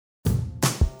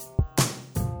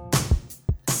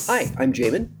Hi, I'm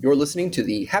Jamin. You're listening to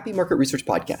the Happy Market Research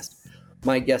Podcast.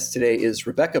 My guest today is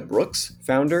Rebecca Brooks,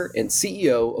 founder and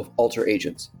CEO of Alter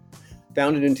Agents.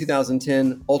 Founded in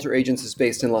 2010, Alter Agents is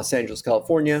based in Los Angeles,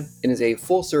 California, and is a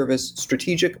full-service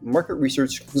strategic market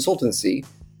research consultancy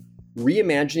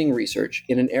reimagining research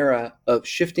in an era of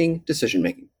shifting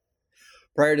decision-making.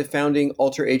 Prior to founding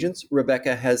Alter Agents,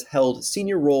 Rebecca has held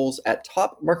senior roles at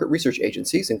top market research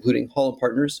agencies, including Hall &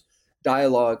 Partners,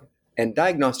 Dialogue, and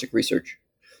Diagnostic Research.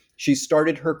 She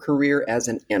started her career as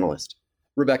an analyst.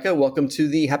 Rebecca, welcome to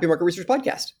the Happy Market Research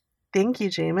Podcast. Thank you,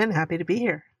 Jamin. Happy to be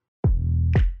here.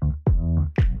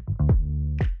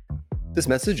 This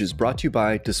message is brought to you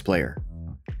by Displayer.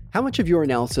 How much of your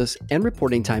analysis and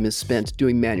reporting time is spent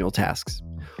doing manual tasks?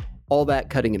 All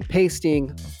that cutting and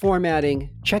pasting,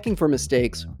 formatting, checking for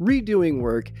mistakes, redoing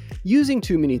work, using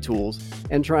too many tools,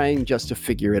 and trying just to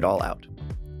figure it all out.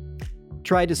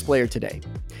 Try Displayer today.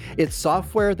 It's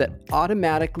software that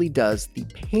automatically does the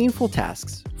painful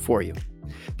tasks for you.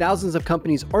 Thousands of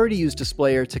companies already use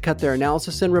Displayer to cut their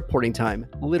analysis and reporting time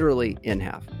literally in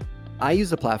half. I use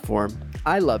the platform,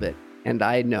 I love it, and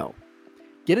I know.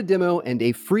 Get a demo and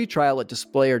a free trial at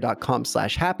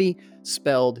displayer.com/happy,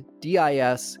 spelled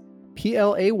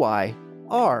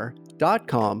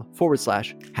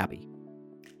DISPLAYR.com/happy.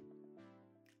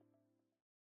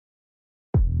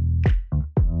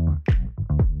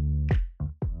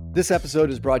 This episode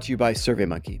is brought to you by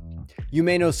SurveyMonkey. You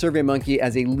may know SurveyMonkey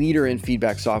as a leader in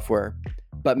feedback software,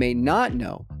 but may not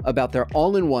know about their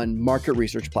all-in-one market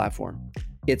research platform.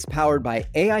 It's powered by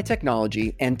AI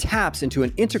technology and taps into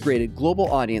an integrated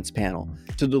global audience panel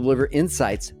to deliver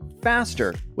insights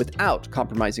faster without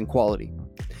compromising quality.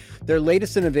 Their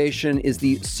latest innovation is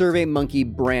the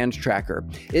SurveyMonkey Brand Tracker.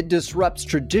 It disrupts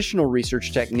traditional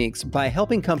research techniques by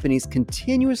helping companies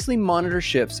continuously monitor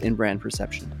shifts in brand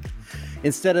perception.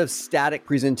 Instead of static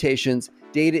presentations,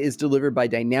 data is delivered by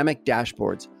dynamic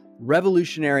dashboards.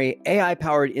 Revolutionary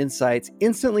AI-powered insights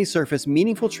instantly surface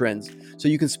meaningful trends so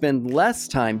you can spend less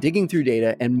time digging through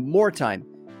data and more time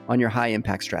on your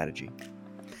high-impact strategy.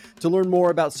 To learn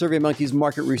more about SurveyMonkey's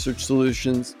market research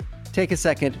solutions, take a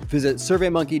second, visit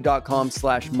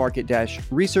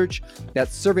surveymonkey.com/market-research.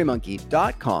 That's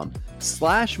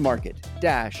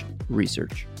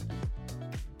surveymonkey.com/market-research.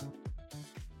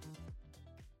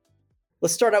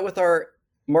 Let's start out with our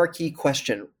marquee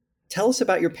question. Tell us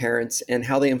about your parents and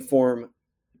how they inform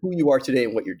who you are today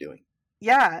and what you're doing.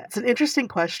 Yeah, it's an interesting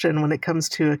question when it comes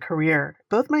to a career.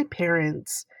 Both my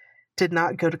parents did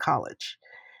not go to college.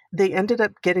 They ended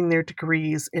up getting their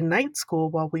degrees in night school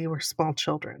while we were small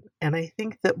children. And I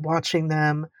think that watching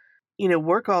them,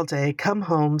 work all day, come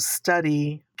home,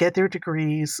 study, get their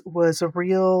degrees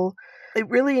it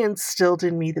really instilled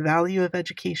in me the value of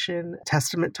education,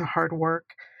 testament to hard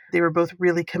work. They were both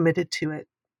really committed to it.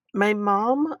 My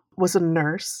mom was a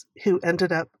nurse who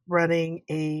ended up running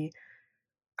a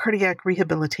cardiac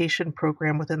rehabilitation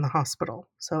program within the hospital.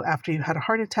 So after you had a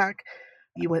heart attack,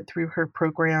 you went through her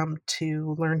program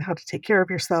to learn how to take care of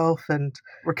yourself and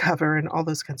recover and all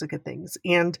those kinds of good things.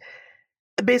 And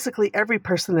basically every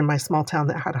person in my small town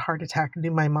that had a heart attack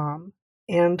knew my mom.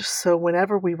 And so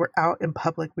whenever we were out in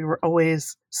public, we were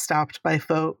always stopped by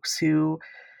folks who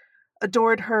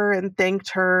adored her and thanked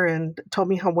her and told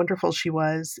me how wonderful she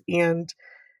was. And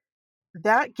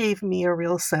that gave me a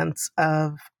real sense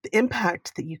of the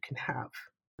impact that you can have,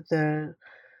 the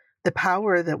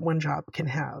power that one job can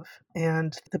have,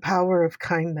 and the power of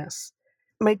kindness.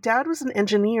 My dad was an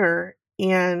engineer,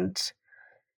 and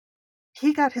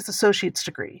he got his associate's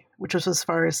degree, which was as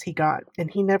far as he got,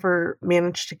 and he never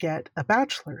managed to get a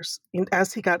bachelor's. And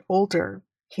as he got older,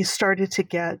 he started to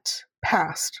get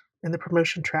passed in the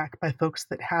promotion track by folks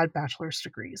that had bachelor's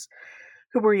degrees,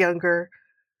 who were younger,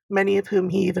 many of whom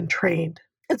he even trained.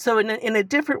 And so in a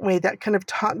different way, that kind of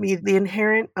taught me the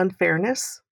inherent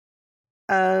unfairness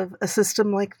of a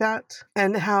system like that,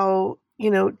 and how,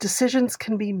 decisions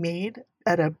can be made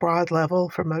at a broad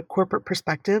level from a corporate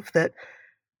perspective that,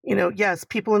 yes,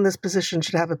 people in this position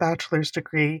should have a bachelor's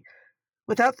degree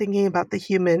without thinking about the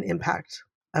human impact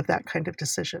of that kind of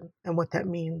decision and what that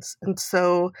means. And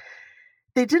so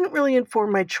they didn't really inform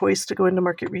my choice to go into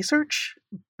market research,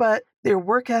 but their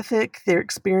work ethic, their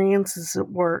experiences at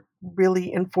work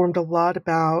really informed a lot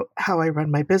about how I run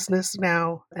my business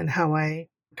now and how I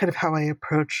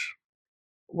approach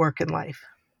work and life.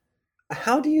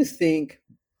 How do you think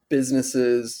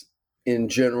businesses in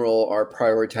general are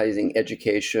prioritizing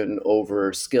education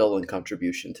over skill and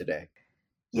contribution today?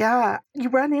 Yeah, you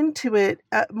run into it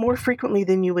more frequently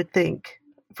than you would think.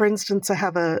 For instance, I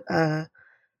have a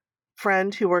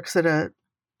friend who works at a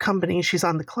company. She's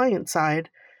on the client side,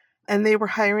 and they were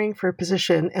hiring for a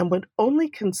position and would only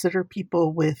consider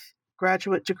people with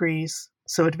graduate degrees,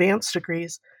 so advanced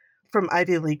degrees, from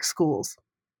Ivy League schools.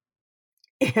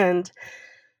 And,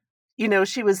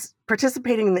 she was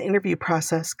participating in the interview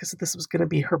process because this was going to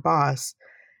be her boss.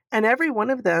 And every one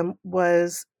of them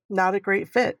was not a great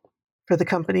fit for the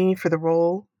company, for the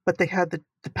role, but they had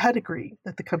the pedigree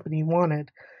that the company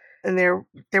wanted. And there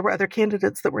were other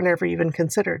candidates that were never even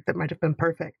considered that might have been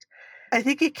perfect. I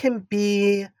think it can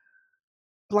be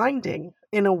blinding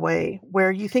in a way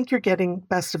where you think you're getting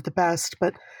best of the best,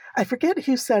 but I forget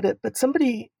who said it, but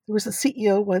there was a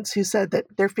CEO once who said that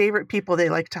their favorite people they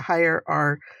like to hire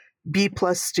are B+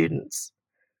 students,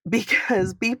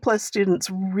 because B+ students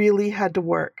really had to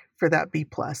work for that B+.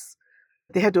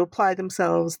 They had to apply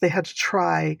themselves, they had to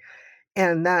try,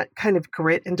 and that kind of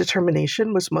grit and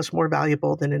determination was much more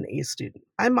valuable than an A student.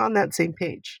 I'm on that same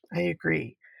page. I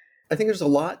agree. I think there's a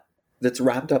lot that's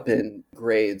wrapped up in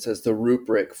grades as the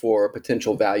rubric for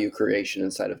potential value creation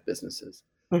inside of businesses.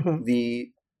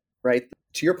 Mm-hmm. Right,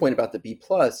 to your point about the B+,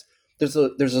 there's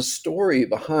a story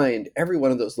behind every one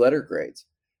of those letter grades,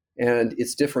 and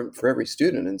it's different for every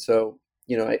student. And so,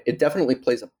 it definitely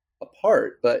plays a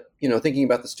part. But, thinking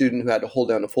about the student who had to hold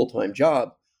down a full-time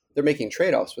job, they're making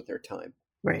trade-offs with their time.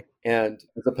 Right. And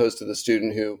as opposed to the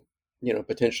student who,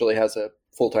 potentially has a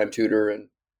full-time tutor and,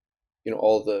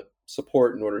 all the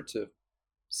support in order to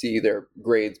see their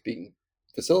grades being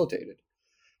facilitated.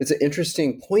 It's an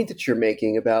interesting point that you're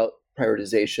making about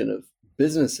prioritization of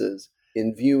businesses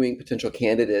in viewing potential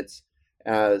candidates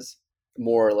as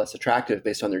more or less attractive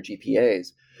based on their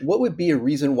GPAs. What would be a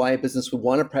reason why a business would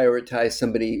want to prioritize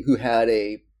somebody who had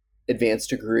a advanced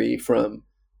degree from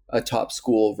a top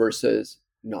school versus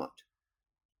not?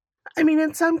 I mean,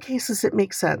 in some cases it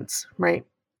makes sense, right?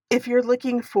 If you're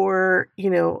looking for,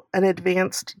 an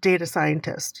advanced data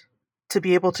scientist to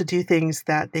be able to do things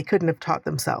that they couldn't have taught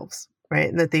themselves, right?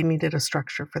 And that they needed a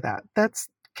structure for that. That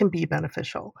can be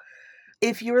beneficial.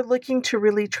 If you're looking to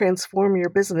really transform your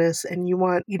business and you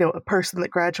want, a person that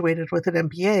graduated with an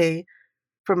MBA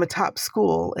from a top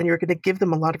school and you're going to give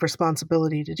them a lot of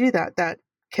responsibility to do that, that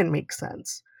can make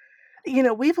sense.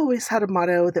 We've always had a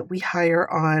motto that we hire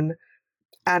on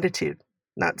attitude,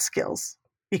 not skills,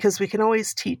 because we can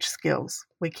always teach skills.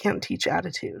 We can't teach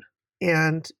attitude.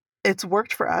 And it's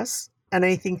worked for us. And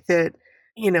I think that,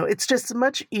 it's just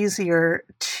much easier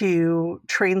to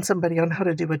train somebody on how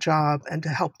to do a job and to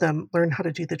help them learn how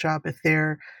to do the job if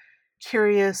they're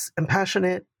curious and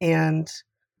passionate and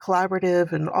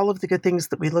collaborative and all of the good things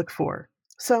that we look for.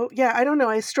 So, yeah, I don't know.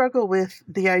 I struggle with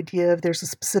the idea of there's a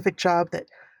specific job that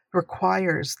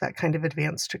requires that kind of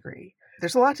advanced degree.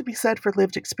 There's a lot to be said for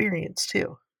lived experience,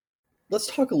 too. Let's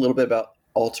talk a little bit about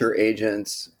Alter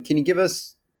Agents. Can you give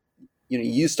us,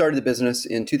 you started the business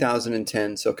in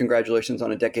 2010, so congratulations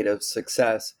on a decade of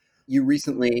success. You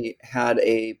recently had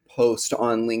a post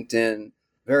on LinkedIn,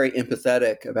 very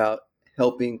empathetic about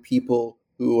helping people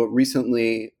who are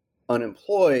recently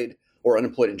unemployed or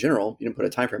unemployed in general. You didn't put a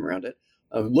time frame around it.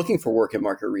 Looking for work in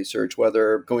market research,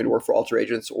 whether going to work for Alter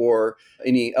Agents or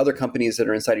any other companies that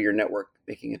are inside of your network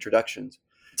making introductions.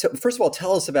 So first of all,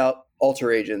 tell us about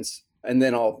Alter Agents, and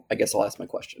then I'll ask my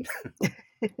question.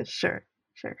 Sure.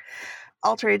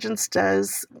 Alter Agents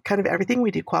does kind of everything. We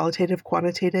do qualitative,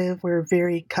 quantitative. We're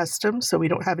very custom, so we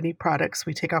don't have any products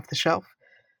we take off the shelf,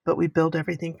 but we build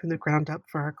everything from the ground up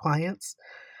for our clients.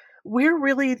 We're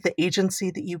really the agency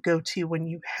that you go to when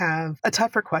you have a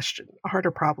tougher question, a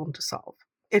harder problem to solve.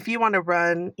 If you want to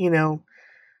run,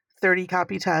 30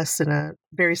 copy tests in a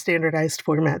very standardized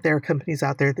format, there are companies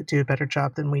out there that do a better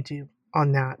job than we do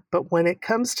on that. But when it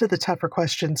comes to the tougher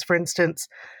questions, for instance,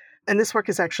 and this work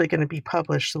is actually going to be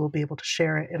published, so we'll be able to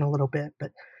share it in a little bit,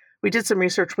 but we did some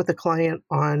research with a client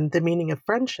on the meaning of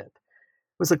friendship.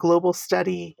 It was a global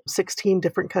study, 16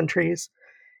 different countries,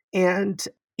 and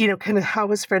kind of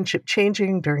how is friendship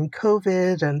changing during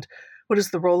COVID, and what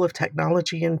is the role of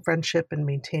technology in friendship and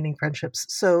maintaining friendships?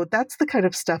 So that's the kind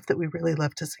of stuff that we really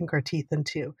love to sink our teeth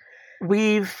into.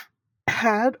 We've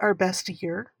had our best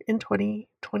year in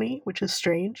 2020, which is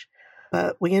strange,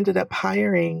 but we ended up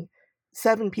hiring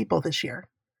 7 people this year,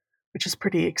 which is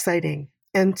pretty exciting.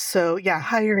 And so, yeah,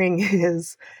 hiring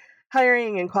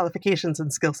and qualifications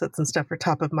and skill sets and stuff are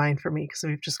top of mind for me because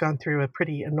we've just gone through a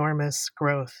pretty enormous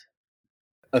growth.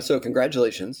 So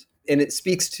congratulations. And it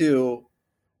speaks to,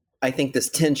 I think, this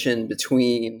tension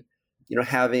between,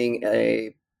 having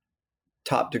a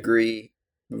top degree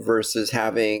versus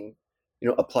having,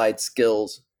 applied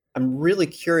skills. I'm really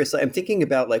curious. I'm thinking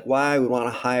about why I would want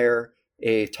to hire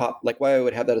a top, why I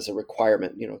would have that as a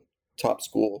requirement, top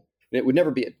school. And it would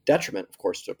never be a detriment, of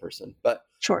course, to a person. But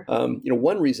Sure.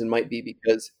 One reason might be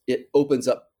because it opens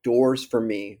up doors for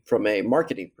me from a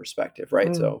marketing perspective, right?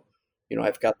 Mm. So,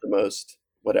 I've got the most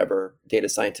whatever data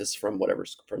scientists from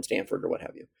from Stanford or what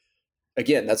have you.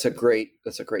 Again, that's a great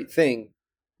thing,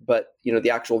 but the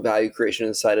actual value creation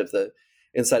inside of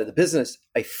the business,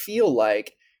 I feel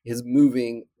like, is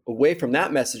moving away from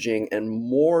that messaging and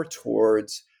more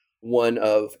towards one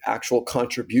of actual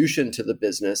contribution to the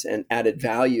business and added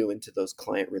value into those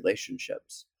client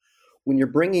relationships. When you're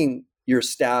bringing your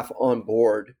staff on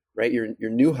board, right, your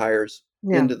new hires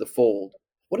Yeah. into the fold,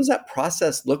 what does that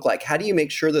process look like? How do you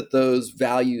make sure that those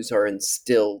values are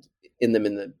instilled in them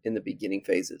in the beginning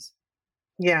phases?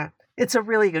 Yeah, it's a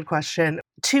really good question.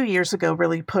 2 years ago,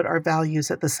 really put our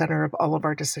values at the center of all of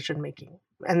our decision making.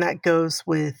 And that goes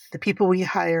with the people we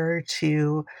hire,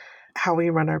 to how we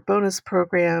run our bonus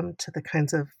program, to the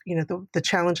kinds of, the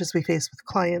challenges we face with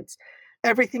clients.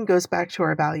 Everything goes back to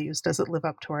our values. Does it live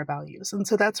up to our values? And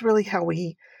so that's really how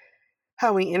we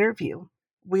interview.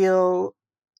 We'll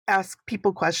ask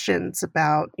people questions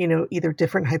about, either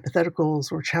different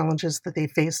hypotheticals or challenges that they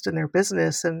faced in their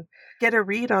business, and get a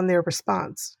read on their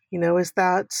response.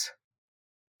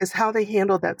 Is how they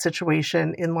handled that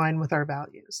situation in line with our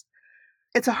values.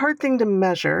 It's a hard thing to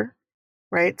measure,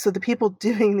 right? So the people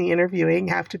doing the interviewing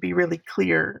have to be really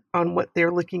clear on what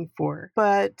they're looking for.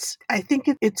 But I think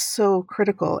it's so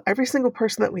critical. Every single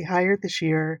person that we hired this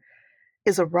year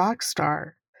is a rock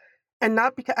star. And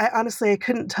not because I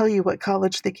couldn't tell you what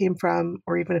college they came from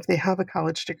or even if they have a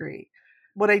college degree.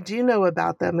 What I do know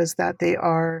about them is that they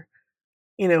are,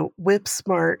 whip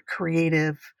smart,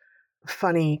 creative,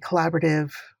 funny,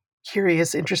 collaborative,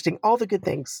 curious, interesting, all the good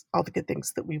things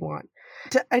that we want.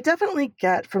 I definitely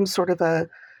get from sort of a,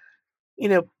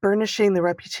 burnishing the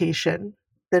reputation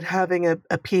that having a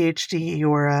PhD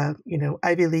or a,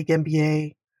 Ivy League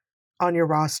MBA on your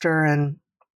roster, and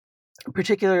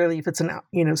particularly if it's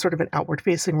sort of an outward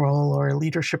facing role or a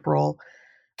leadership role,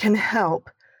 can help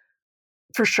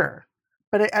for sure.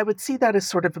 But I would see that as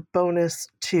sort of a bonus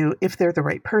to if they're the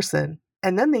right person,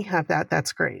 and then they have that,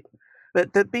 that's great.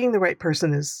 But that being the right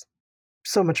person is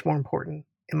so much more important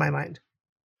in my mind.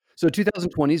 So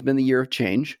 2020 has been the year of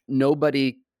change.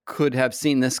 Nobody could have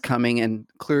seen this coming. And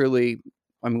clearly,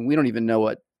 we don't even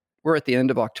know we're at the end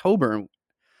of October.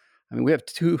 We have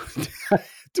 2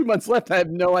 months left. I have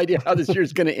no idea how this year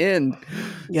is going to end.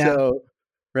 Yeah. So,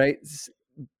 right.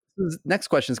 Next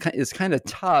question is kind of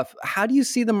tough. How do you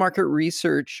see the market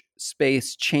research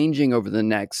space changing over the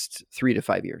next 3 to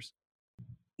 5 years?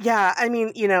 Yeah,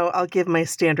 I'll give my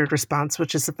standard response,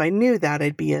 which is if I knew that,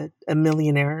 I'd be a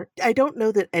millionaire. I don't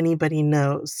know that anybody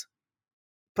knows,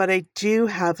 but I do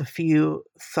have a few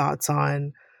thoughts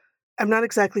on. I'm not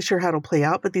exactly sure how it'll play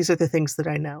out, but these are the things that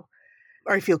I know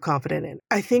or I feel confident in.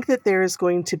 I think that there is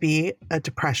going to be a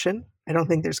depression. I don't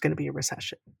think there's going to be a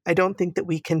recession. I don't think that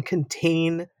we can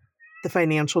contain the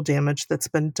financial damage that's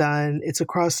been done. It's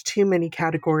across too many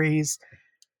categories.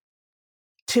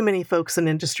 Too many folks and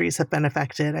industries have been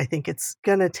affected. I think it's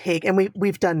going to take, and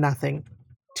we've done nothing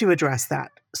to address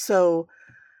that. So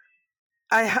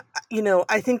I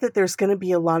think that there's going to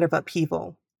be a lot of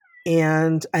upheaval,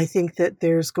 and I think that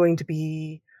there's going to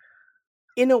be,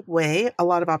 in a way, a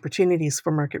lot of opportunities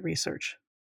for market research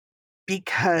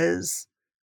because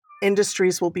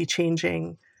industries will be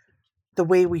changing. The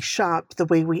way we shop, the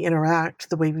way we interact,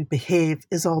 the way we behave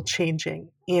is all changing.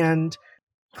 And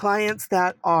clients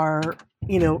that are,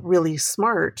 really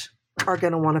smart are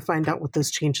going to want to find out what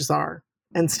those changes are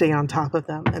and stay on top of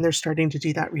them. And they're starting to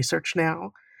do that research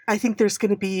now. I think there's going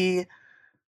to be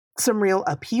some real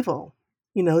upheaval.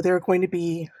 There are going to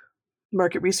be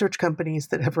market research companies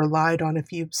that have relied on a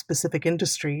few specific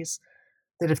industries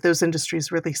that if those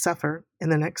industries really suffer in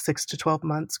the next 6 to 12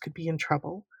 months could be in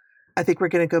trouble. I think we're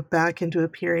going to go back into a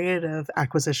period of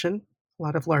acquisition, a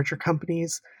lot of larger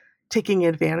companies taking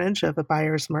advantage of a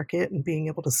buyer's market and being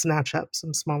able to snatch up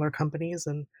some smaller companies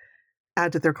and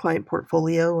add to their client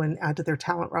portfolio and add to their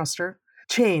talent roster.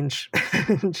 Change,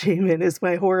 Jamin, is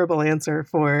my horrible answer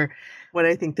for what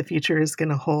I think the future is going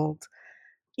to hold.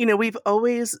 We've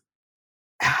always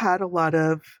had a lot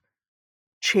of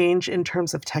change in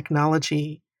terms of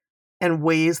technology and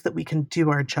ways that we can do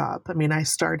our job. I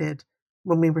started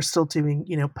when we were still doing,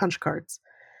 punch cards.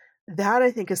 That,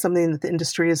 I think, is something that the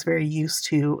industry is very used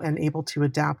to and able to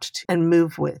adapt to and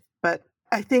move with. But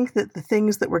I think that the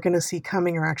things that we're going to see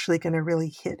coming are actually going to really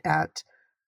hit at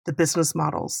the business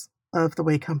models of the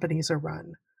way companies are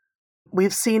run.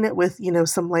 We've seen it with,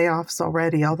 some layoffs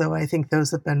already, although I think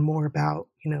those have been more about,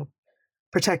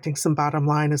 protecting some bottom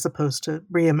line as opposed to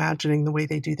reimagining the way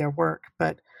they do their work.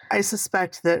 But I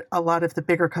suspect that a lot of the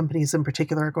bigger companies in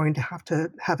particular are going to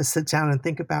have a sit down and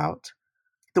think about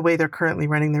the way they're currently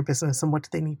running their business and what do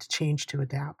they need to change to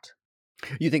adapt.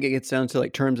 You think it gets down to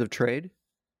like terms of trade,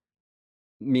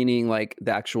 meaning like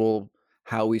the actual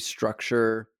how we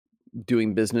structure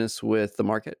doing business with the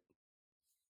market?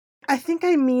 I think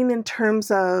I mean in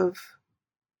terms of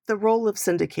the role of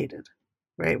syndicated,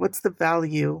 right? What's the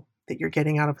value that you're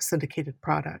getting out of a syndicated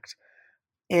product?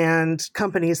 And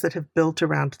companies that have built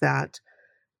around that,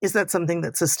 is that something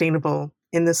that's sustainable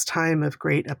in this time of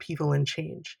great upheaval and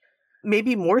change?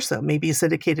 Maybe more so. Maybe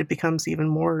syndicated becomes even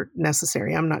more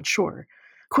necessary. I'm not sure.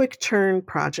 Quick turn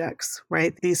projects,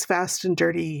 right? These fast and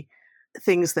dirty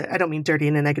things that I don't mean dirty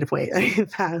in a negative way. I mean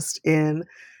fast in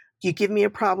you give me a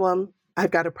problem,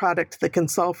 I've got a product that can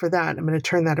solve for that. I'm going to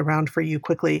turn that around for you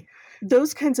quickly.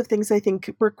 Those kinds of things I think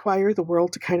require the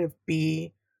world to kind of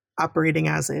be operating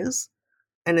as is.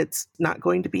 And it's not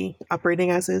going to be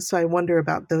operating as is. So I wonder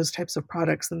about those types of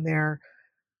products and their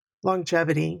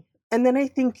longevity. And then I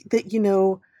think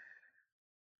that,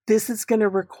 this is going to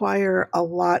require a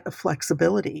lot of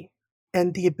flexibility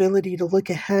and the ability to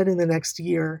look ahead in the next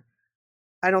year.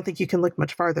 I don't think you can look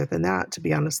much farther than that, to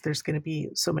be honest. There's going to be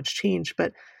so much change.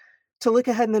 But to look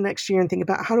ahead in the next year and think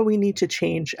about how do we need to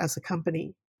change as a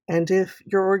company? And if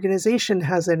your organization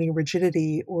has any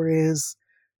rigidity or is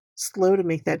slow to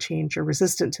make that change or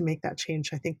resistant to make that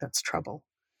change, I think that's trouble.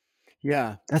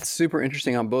 Yeah, that's super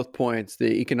interesting on both points,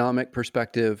 the economic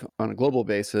perspective on a global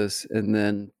basis. And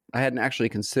then I hadn't actually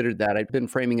considered that. I'd been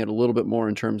framing it a little bit more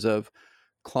in terms of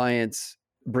clients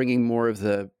bringing more of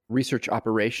the research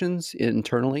operations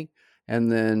internally.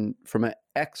 And then from an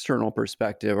external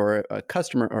perspective or a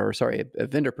customer, or sorry, a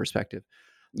vendor perspective,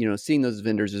 seeing those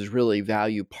vendors as really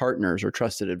value partners or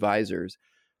trusted advisors,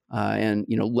 and,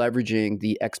 leveraging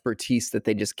the expertise that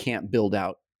they just can't build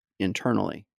out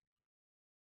internally.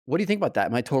 What do you think about that?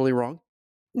 Am I totally wrong?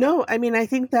 No, I mean I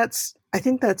think that's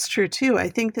true too. I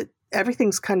think that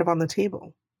everything's kind of on the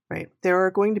table, right? There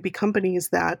are going to be companies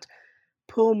that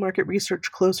pull market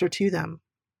research closer to them,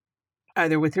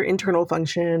 either with their internal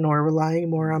function or relying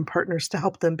more on partners to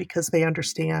help them because they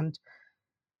understand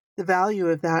the value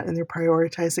of that and they're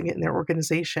prioritizing it in their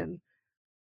organization.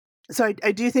 So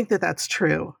I do think that that's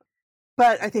true.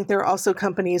 But I think there are also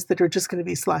companies that are just going to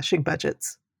be slashing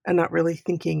budgets and not really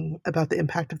thinking about the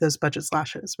impact of those budget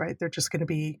slashes, right? They're just going to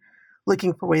be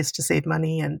looking for ways to save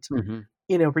money and, Hmm.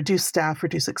 reduce staff,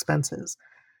 reduce expenses.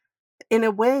 In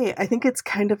a way, I think it's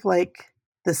kind of like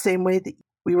the same way that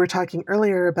we were talking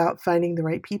earlier about finding the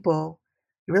right people.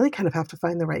 You really kind of have to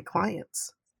find the right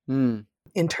clients Mm,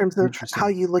 in terms of how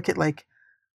interesting. you look at like,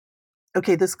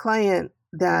 okay, this client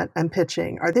that I'm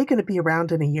pitching, are they going to be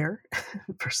around in a year?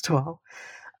 First of all,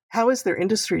 how is their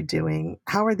industry doing?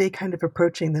 How are they kind of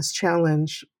approaching this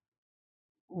challenge?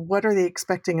 What are they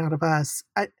expecting out of us?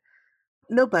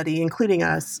 Nobody, including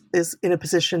us, is in a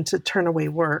position to turn away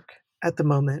work at the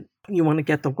moment. You want to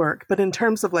get the work. But in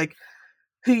terms of like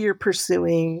who you're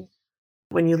pursuing,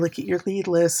 when you look at your lead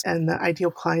list and the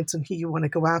ideal clients and who you want to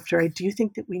go after, I do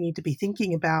think that we need to be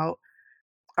thinking about,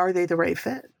 are they the right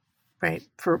fit, right?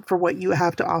 For what you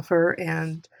have to offer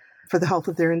and for the health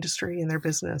of their industry and their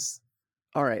business.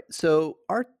 All right. So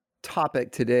our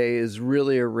topic today is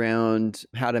really around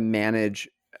how to manage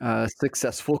a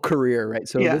successful career, right?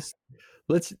 So Yeah.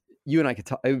 let's you and I could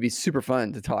talk. It would be super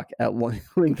fun to talk at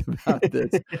length about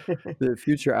this, the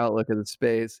future outlook of the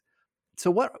space. So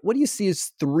what do you see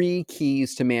as three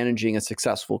keys to managing a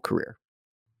successful career?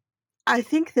 I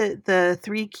think that the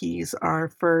three keys are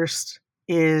first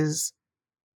is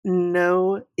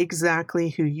know exactly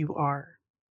who you are.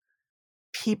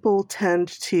 People tend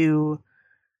to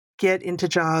get into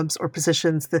jobs or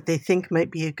positions that they think might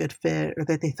be a good fit or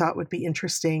that they thought would be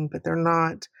interesting, but they're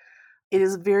not. It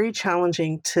is very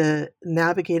challenging to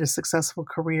navigate a successful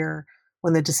career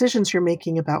when the decisions you're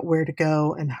making about where to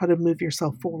go and how to move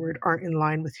yourself forward aren't in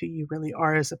line with who you really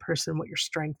are as a person, what your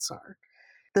strengths are.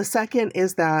 The second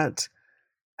is that,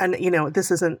 and this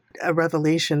isn't a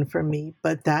revelation from me,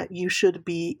 but that you should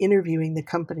be interviewing the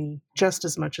company just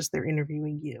as much as they're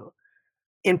interviewing you,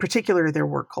 in particular, their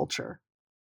work culture.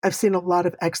 I've seen a lot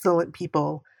of excellent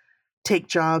people take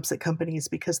jobs at companies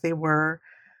because they were,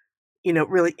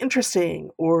 really interesting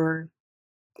or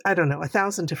I don't know, a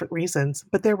thousand different reasons,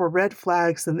 but there were red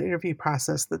flags in the interview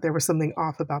process that there was something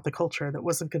off about the culture that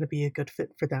wasn't going to be a good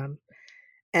fit for them.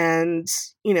 And,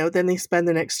 then they spend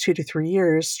the next 2 to 3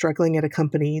 years struggling at a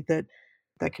company that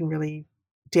can really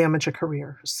damage a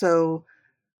career. So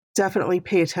definitely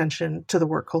pay attention to the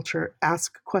work culture,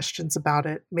 ask questions about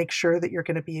it, make sure that you're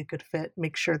going to be a good fit,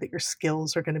 make sure that your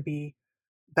skills are going to be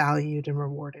valued and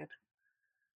rewarded.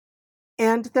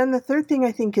 And then the third thing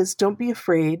I think is don't be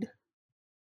afraid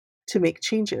to make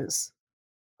changes.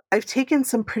 I've taken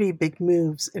some pretty big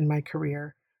moves in my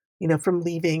career, from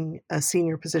leaving a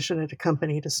senior position at a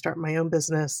company to start my own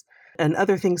business and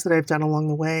other things that I've done along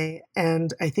the way.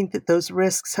 And I think that those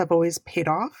risks have always paid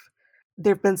off.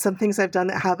 There have been some things I've done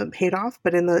that haven't paid off,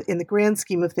 but in the grand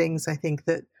scheme of things, I think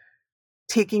that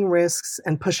taking risks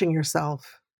and pushing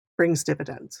yourself brings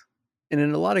dividends. And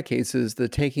in a lot of cases, the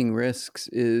taking risks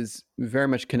is very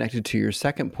much connected to your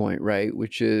second point, right?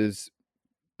 Which is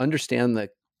understand the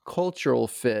cultural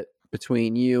fit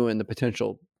between you and the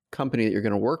potential company that you're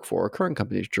going to work for, or current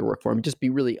company that you work for. And just be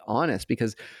really honest,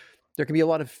 because there can be a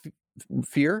lot of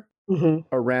fear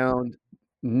around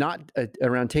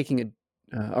around taking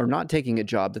or not taking a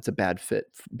job that's a bad fit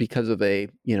because of the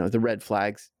red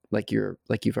flags like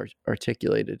you've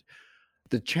articulated.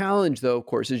 The challenge, though, of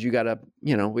course, is you got to,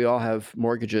 we all have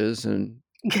mortgages and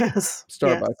Yes. Yes.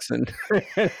 Starbucks and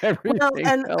Well, everything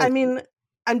and I else. mean,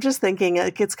 I'm just thinking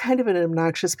it's kind of an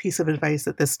obnoxious piece of advice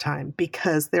at this time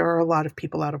because there are a lot of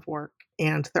people out of work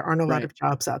and there aren't a lot Right. of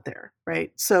jobs out there,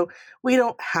 right? So we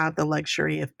don't have the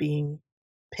luxury of being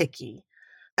picky.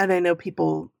 And I know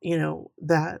people,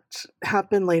 that have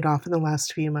been laid off in the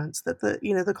last few months that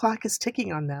the clock is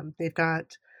ticking on them. They've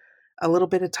got a little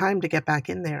bit of time to get back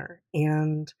in there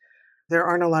and there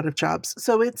aren't a lot of jobs.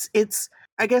 So it's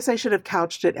I guess I should have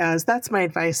couched it as that's my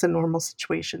advice in normal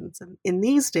situations. And in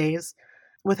these days,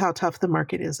 with how tough the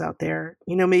market is out there,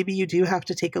 maybe you do have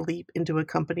to take a leap into a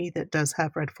company that does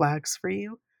have red flags for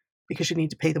you because you need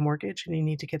to pay the mortgage and you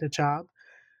need to get a job.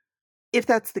 If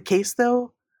that's the case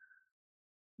though,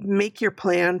 make your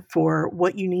plan for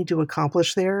what you need to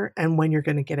accomplish there and when you're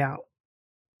going to get out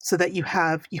so that you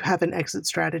have an exit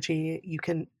strategy. You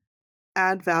can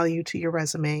add value to your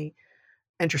resume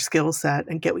and your skill set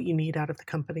and get what you need out of the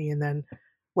company. And then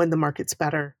when the market's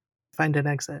better, find an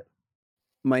exit.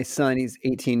 My son, he's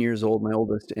 18 years old, my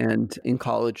oldest, and in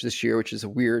college this year, which is a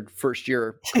weird first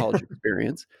year college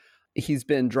experience. He's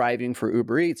been driving for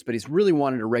Uber Eats, but he's really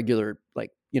wanted a regular,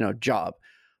 job,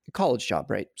 a college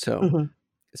job, right? Mhm.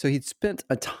 So he'd spent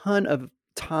a ton of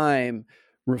time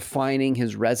refining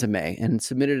his resume and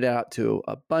submitted it out to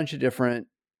a bunch of different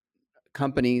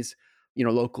companies,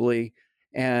 locally,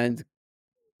 and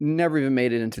never even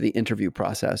made it into the interview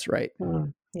process, right?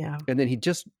 Yeah. And then he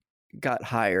just got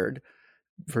hired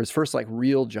for his first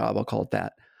real job, I'll call it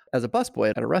that, as a busboy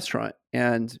at a restaurant.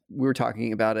 And we were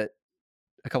talking about it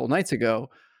a couple nights ago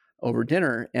over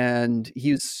dinner, and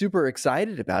he was super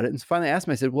excited about it. And so finally I asked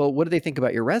him, I said, well, what do they think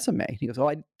about your resume? And he goes, oh,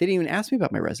 they didn't even ask me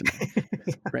about my resume.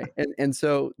 Right. And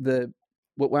so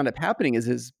what wound up happening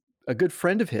is a good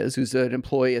friend of his who's an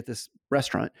employee at this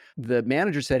restaurant, the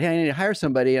manager said, hey, I need to hire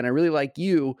somebody and I really like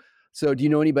you. So do you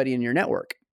know anybody in your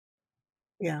network?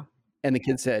 Yeah. And the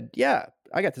kid said, yeah,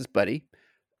 I got this buddy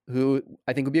who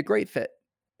I think would be a great fit.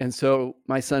 And so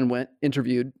my son went,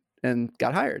 interviewed, and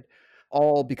got hired,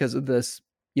 all because of this,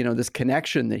 this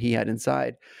connection that he had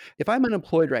inside. If I'm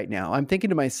unemployed right now, I'm thinking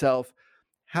to myself,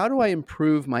 how do I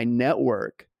improve my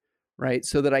network, right?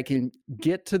 So that I can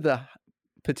get to the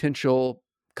potential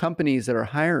companies that are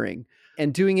hiring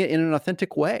and doing it in an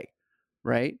authentic way,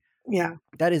 right? Yeah.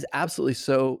 That is absolutely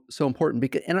so important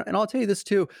because, and I'll tell you this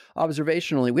too,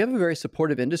 observationally, we have a very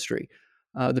supportive industry.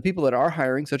 The people that are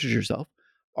hiring, such as yourself,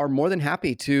 are more than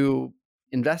happy to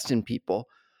invest in people.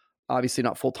 Obviously,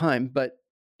 not full time, but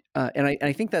and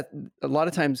I think that a lot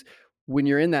of times when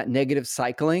you're in that negative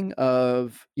cycling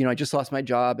of, I just lost my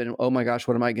job and oh my gosh,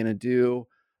 what am I going to do?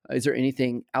 Is there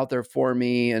anything out there for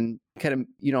me? And kind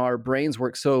of, our brains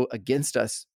work so against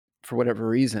us for whatever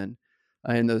reason.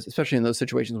 Especially in those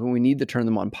situations when we need to turn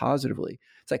them on positively.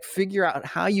 It's like figure out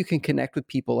how you can connect with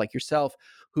people like yourself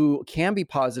who can be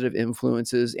positive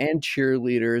influences and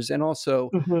cheerleaders and also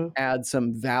Mhm. add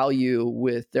some value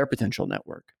with their potential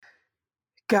network.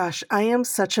 Gosh, I am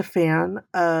such a fan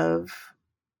of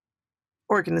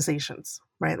organizations,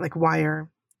 right? Like Wire,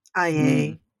 Mm.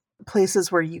 IA,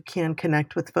 places where you can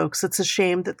connect with folks. It's a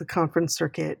shame that the conference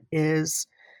circuit is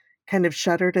kind of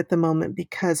shuttered at the moment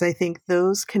because I think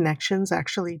those connections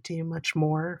actually do much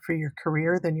more for your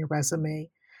career than your resume.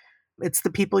 It's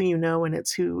the people you know and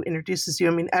it's who introduces you.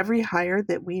 I mean, every hire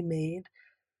that we made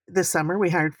this summer, we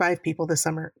hired 5 people this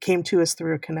summer, came to us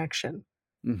through a connection.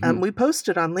 Hmm. We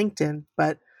posted on LinkedIn,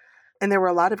 and there were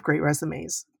a lot of great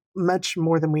resumes, much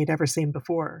more than we'd ever seen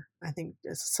before. I think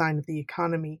it's a sign of the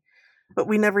economy. But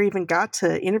we never even got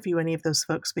to interview any of those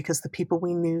folks because the people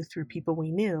we knew through people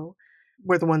we knew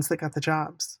were the ones that got the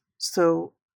jobs.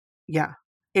 So, yeah,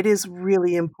 it is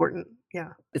really important. Yeah.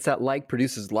 It's that like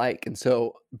produces like. And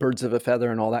so birds of a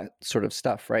feather and all that sort of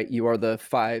stuff, right? You are the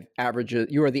average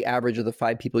of the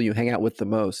 5 people you hang out with the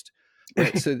most,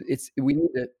 right? So we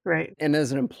need it. Right. And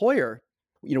as an employer,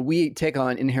 we take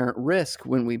on inherent risk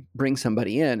when we bring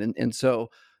somebody in. And so,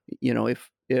 if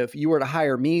you were to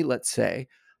hire me, let's say,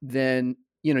 then,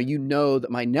 that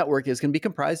my network is going to be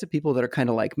comprised of people that are kind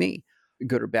of like me,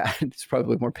 good or bad. It's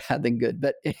probably more bad than good,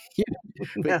 but,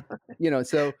 Yeah.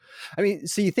 so,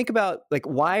 so you think about like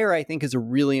Wire, I think is a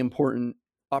really important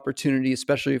opportunity,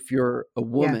 especially if you're a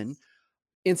woman. Yes.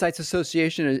 Insights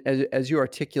Association, as you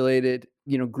articulated,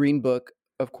 Green Book,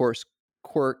 of course,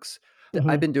 Quirks.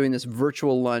 I've been doing this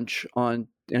virtual lunch and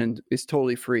it's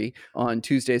totally free on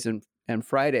Tuesdays and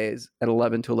Fridays at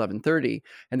 11 to 11:30.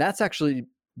 And that's actually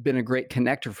been a great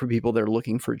connector for people that are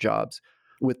looking for jobs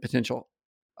with potential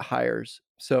hires.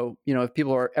 So, if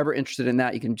people are ever interested in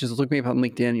that, you can just look me up on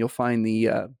LinkedIn. You'll find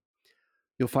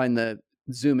the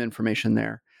Zoom information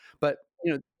there. But,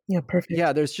 Yeah, perfect.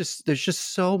 yeah, there's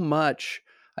just so much,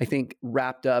 I think,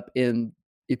 wrapped up in,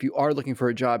 if you are looking for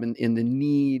a job, in the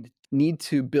need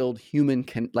to build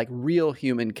real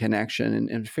human connection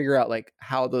and figure out like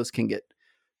how those can get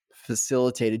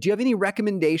facilitated. Do you have any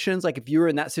recommendations, like if you were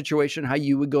in that situation, how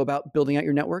you would go about building out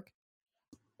your network?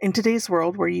 In today's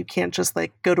world where you can't just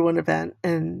like go to an event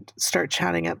and start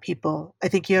chatting up people, I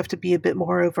think you have to be a bit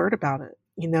more overt about it.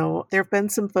 There have been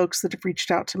some folks that have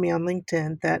reached out to me on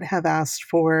LinkedIn that have asked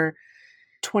for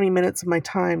 20 minutes of my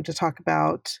time to talk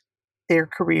about their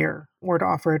career or to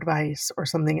offer advice or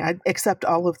something. I accept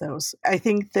all of those. I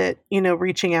think that,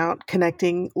 reaching out,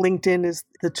 connecting, LinkedIn is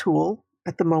the tool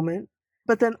at the moment.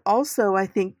 But then also, I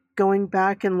think going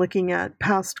back and looking at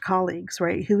past colleagues,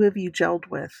 right? Who have you gelled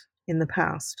with in the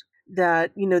past?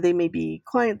 That, they may be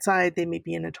client side, they may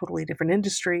be in a totally different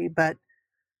industry, but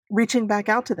reaching back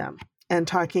out to them and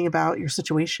talking about your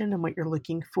situation and what you're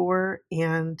looking for.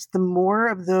 And the more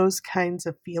of those kinds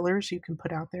of feelers you can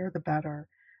put out there, the better.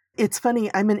 It's funny,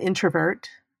 I'm an introvert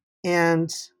and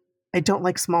I don't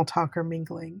like small talk or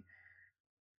mingling.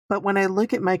 But when I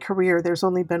look at my career, there's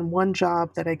only been one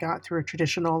job that I got through a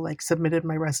traditional, like submitted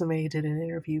my resume, did an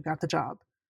interview, got the job.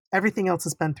 Everything else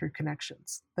has been through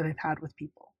connections that I've had with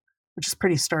people, which is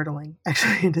pretty startling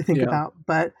actually to think about.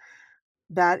 But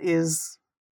that is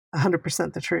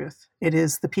 100% the truth. It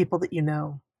is the people that you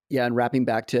know. Yeah, and wrapping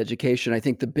back to education, I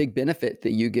think the big benefit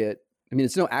that you get,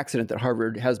 it's no accident that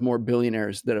Harvard has more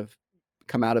billionaires that have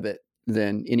come out of it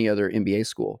than any other MBA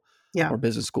school or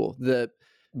business school.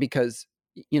 Because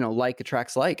like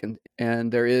attracts like,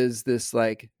 and there is this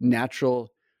like natural,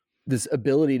 this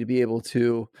ability to be able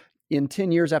to, in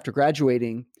 10 years after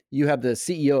graduating, you have the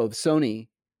CEO of Sony,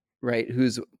 right,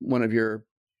 who's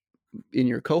in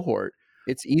your cohort.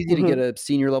 It's easy to get a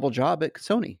senior level job at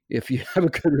Sony if you have a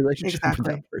good relationship with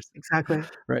that person. Exactly.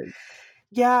 Right.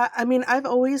 Yeah. I've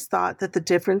always thought that the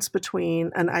difference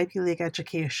between an Ivy League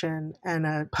education and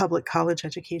a public college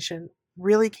education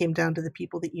really came down to the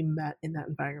people that you met in that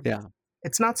environment. Yeah.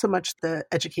 It's not so much the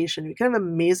education. You can have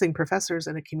amazing professors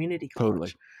in a community college.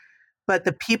 Totally. But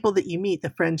the people that you meet, the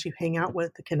friends you hang out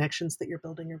with, the connections that you're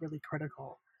building are really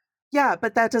critical. Yeah,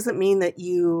 but that doesn't mean that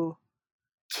you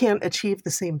can't achieve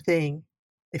the same thing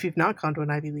if you've not gone to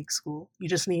an Ivy League school. You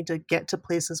just need to get to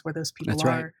places where those people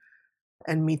are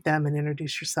and meet them and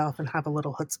introduce yourself and have a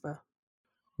little chutzpah.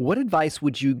 What advice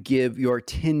would you give your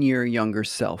 10-year younger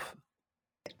self?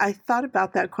 I thought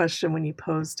about that question when you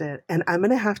posed it, and I'm going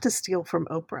to have to steal from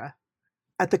Oprah.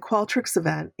 At the Qualtrics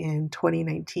event in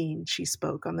 2019, she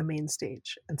spoke on the main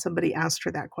stage, and somebody asked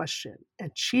her that question.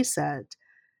 And she said,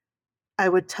 I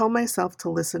would tell myself to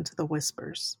listen to the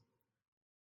whispers.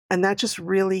 And that just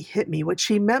really hit me. What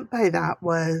she meant by that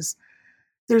was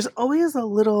there's always a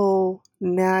little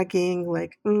nagging,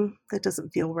 like, that doesn't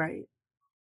feel right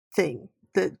thing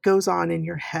that goes on in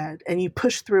your head. And you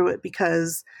push through it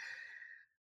because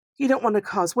you don't want to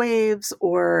cause waves,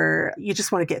 or you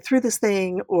just want to get through this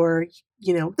thing, or,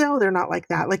 no, they're not like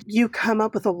that. Like, you come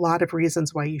up with a lot of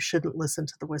reasons why you shouldn't listen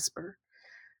to the whisper.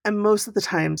 And most of the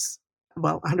times,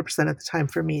 100% of the time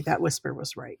for me, that whisper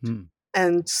was right.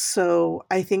 And so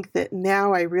I think that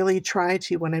now I really try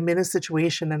to, when I'm in a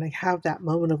situation and I have that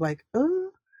moment of like,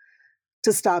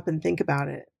 to stop and think about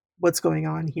it. What's going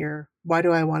on here? Why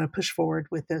do I want to push forward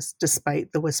with this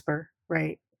despite the whisper,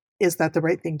 right? Is that the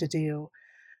right thing to do?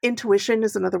 Intuition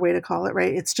is another way to call it,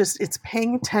 right? It's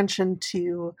paying attention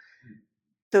to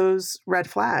those red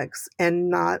flags and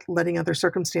not letting other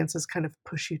circumstances kind of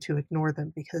push you to ignore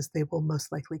them, because they will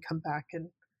most likely come back and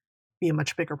be a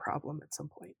much bigger problem at some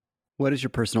point. What is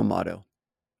your personal motto?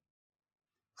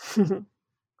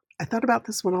 I thought about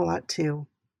this one a lot too.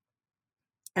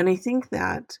 And I think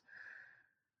that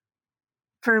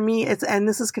For me, and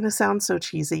this is going to sound so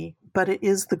cheesy, but it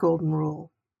is the golden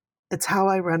rule. It's how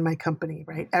I run my company,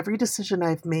 right? Every decision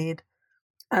I've made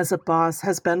as a boss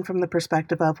has been from the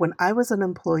perspective of when I was an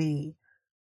employee,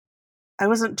 I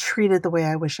wasn't treated the way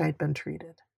I wish I'd been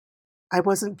treated. I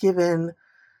wasn't given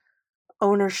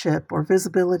ownership or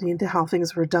visibility into how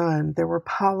things were done. There were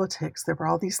politics. There were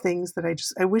all these things that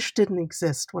I wish didn't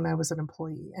exist when I was an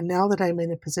employee. And now that I'm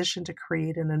in a position to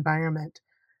create an environment,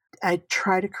 I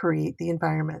try to create the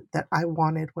environment that I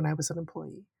wanted when I was an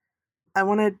employee. I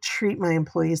want to treat my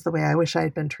employees the way I wish I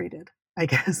had been treated, I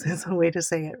guess is a way to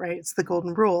say it, right? It's the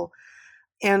golden rule.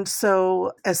 And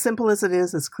so as simple as it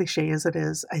is, as cliche as it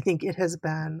is, I think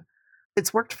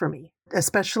it's worked for me,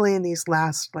 especially in these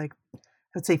last,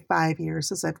 I'd say 5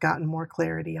 years as I've gotten more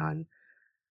clarity on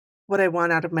what I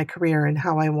want out of my career and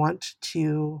how I want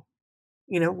to,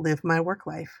 live my work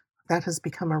life. That has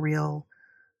become a real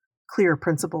clear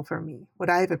principle for me. Would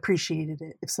I have appreciated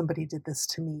it if somebody did this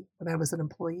to me when I was an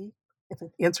employee? If the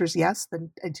answer is yes,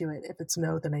 then I do it. If it's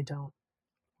no, then I don't.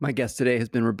 My guest today has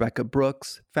been Rebecca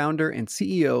Brooks, founder and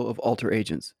CEO of Alter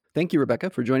Agents. Thank you, Rebecca,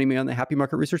 for joining me on the Happy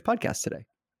Market Research podcast today.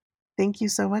 Thank you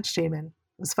so much, Jamin.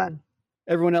 It was fun.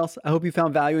 Everyone else, I hope you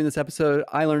found value in this episode.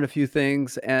 I learned a few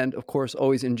things and, of course,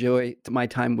 always enjoy my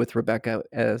time with Rebecca,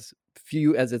 as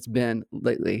few as it's been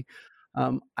lately.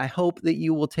 I hope that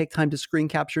you will take time to screen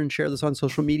capture and share this on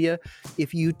social media.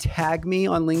 If you tag me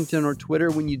on LinkedIn or Twitter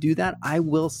when you do that, I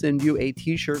will send you a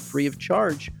t-shirt free of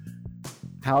charge.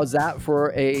 How's that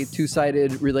for a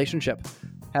two-sided relationship?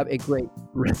 Have a great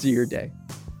rest of your day.